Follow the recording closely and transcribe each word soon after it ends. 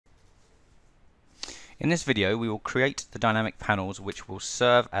In this video we will create the dynamic panels which will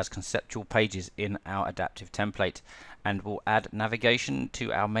serve as conceptual pages in our adaptive template and will add navigation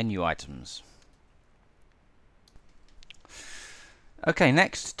to our menu items. Okay,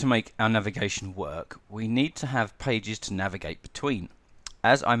 next, to make our navigation work, we need to have pages to navigate between.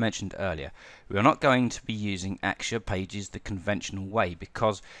 As I mentioned earlier, we are not going to be using Axure pages the conventional way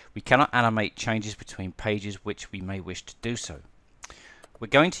because we cannot animate changes between pages which we may wish to do so. We're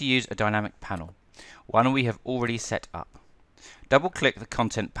going to use a dynamic panel, one we have already set up. Double-click the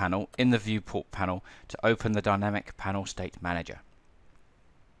Content panel in the Viewport panel to open the Dynamic Panel State Manager.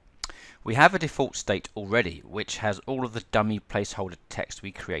 We have a default state already, which has all of the dummy placeholder text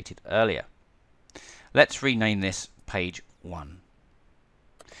we created earlier. Let's rename this Page 1.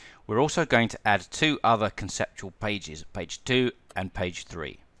 We're also going to add two other conceptual pages, Page 2 and Page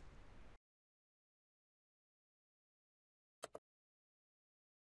 3.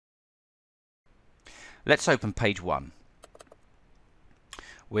 Let's open Page 1.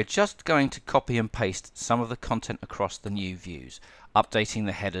 We're just going to copy and paste some of the content across the new views, updating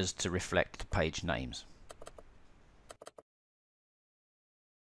the headers to reflect the page names.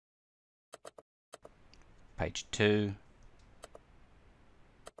 Page 2.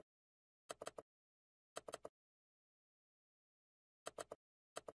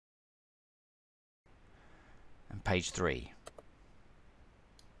 And Page 3.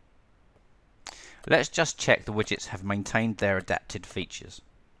 Let's just check the widgets have maintained their adapted features.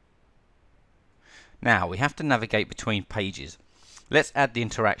 Now we have to navigate between pages. Let's add the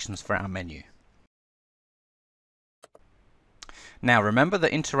interactions for our menu. Now remember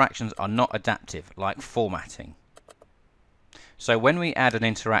that interactions are not adaptive like formatting. So when we add an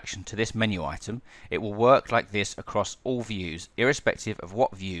interaction to this menu item, it will work like this across all views, irrespective of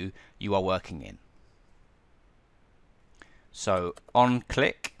what view you are working in. So on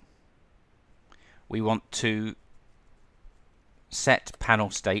click, we want to set panel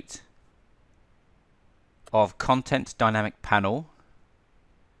state of Content Dynamic Panel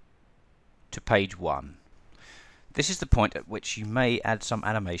to Page 1. This is the point at which you may add some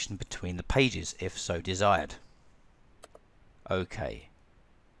animation between the pages if so desired. OK.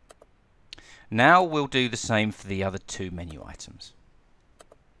 Now we'll do the same for the other two menu items.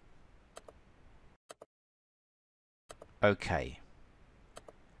 OK.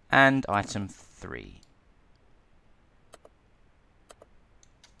 And item 3.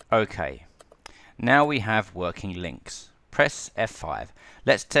 OK. Now we have working links. Press F5.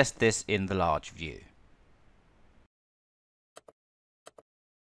 Let's test this in the large view.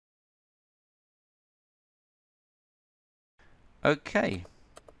 OK.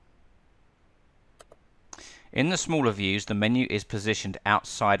 In the smaller views, the menu is positioned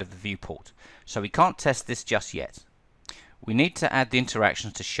outside of the viewport, so we can't test this just yet. We need to add the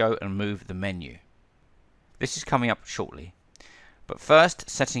interactions to show and move the menu. This is coming up shortly. But first,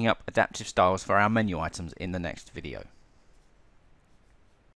 setting up adaptive styles for our menu items in the next video.